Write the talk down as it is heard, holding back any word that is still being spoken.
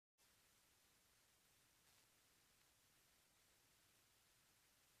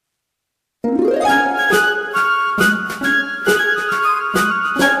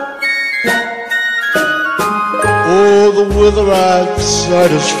with the right side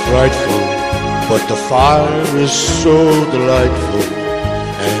is frightful, but the fire is so delightful.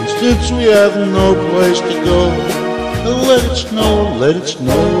 And since we have no place to go, let it snow, let it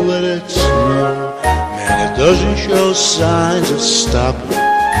snow, let it snow. Man, it doesn't show signs of stopping,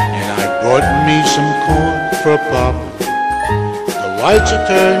 and I brought me some corn for Papa. The lights are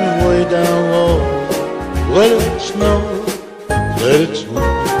turned way down low. Let it snow, let it snow.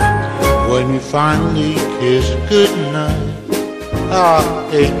 When we finally kiss goodnight, I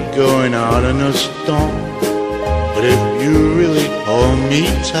hate going out in a storm, but if you really hold me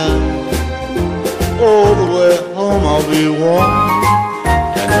tight, all the way home I'll be warm,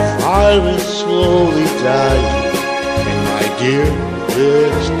 and the fire is slowly dying, and my dear,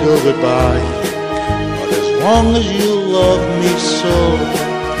 it's still goodbye. But as long as you love me so,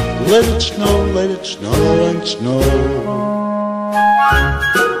 let it snow, let it snow, let it snow.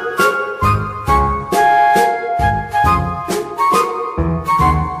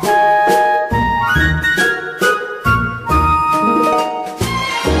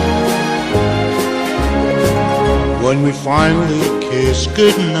 When we finally kiss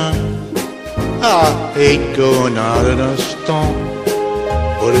goodnight, I hate going out in a storm,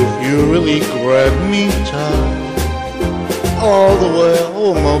 but if you really grab me tight, all the way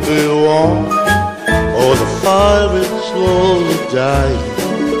home I'll be warm. Oh, the fire is slowly dying,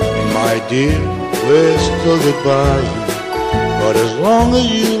 and my dear, we're still goodbye. But as long as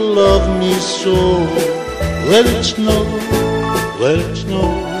you love me so, let it snow, let it snow,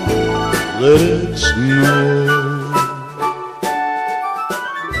 let it snow.